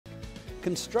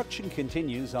Construction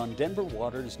continues on Denver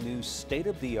Water's new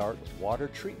state-of-the-art water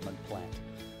treatment plant,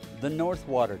 the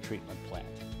Northwater Treatment Plant.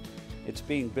 It's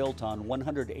being built on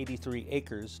 183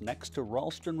 acres next to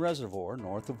Ralston Reservoir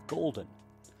north of Golden.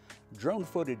 Drone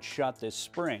footage shot this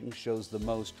spring shows the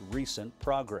most recent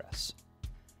progress.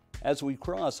 As we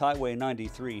cross Highway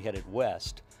 93 headed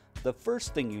west, the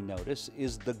first thing you notice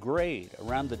is the grade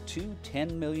around the two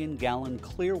 10 million gallon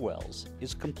clear wells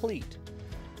is complete.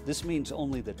 This means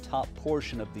only the top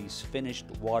portion of these finished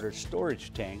water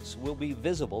storage tanks will be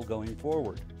visible going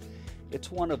forward.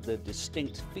 It's one of the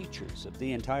distinct features of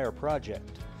the entire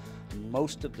project.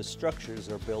 Most of the structures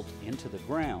are built into the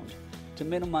ground to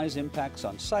minimize impacts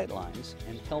on sightlines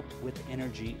and help with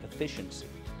energy efficiency.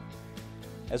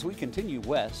 As we continue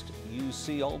west, you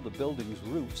see all the buildings'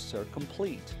 roofs are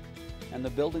complete, and the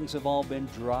buildings have all been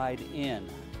dried in.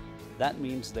 That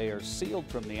means they are sealed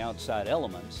from the outside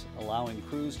elements, allowing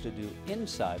crews to do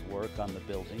inside work on the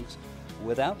buildings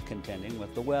without contending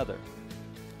with the weather.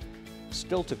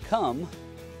 Still to come,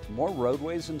 more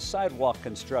roadways and sidewalk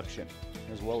construction,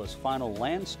 as well as final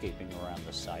landscaping around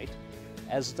the site,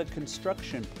 as the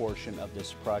construction portion of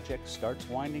this project starts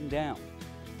winding down.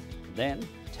 Then,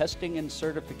 testing and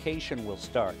certification will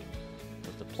start,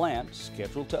 with the plant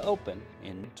scheduled to open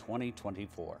in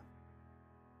 2024.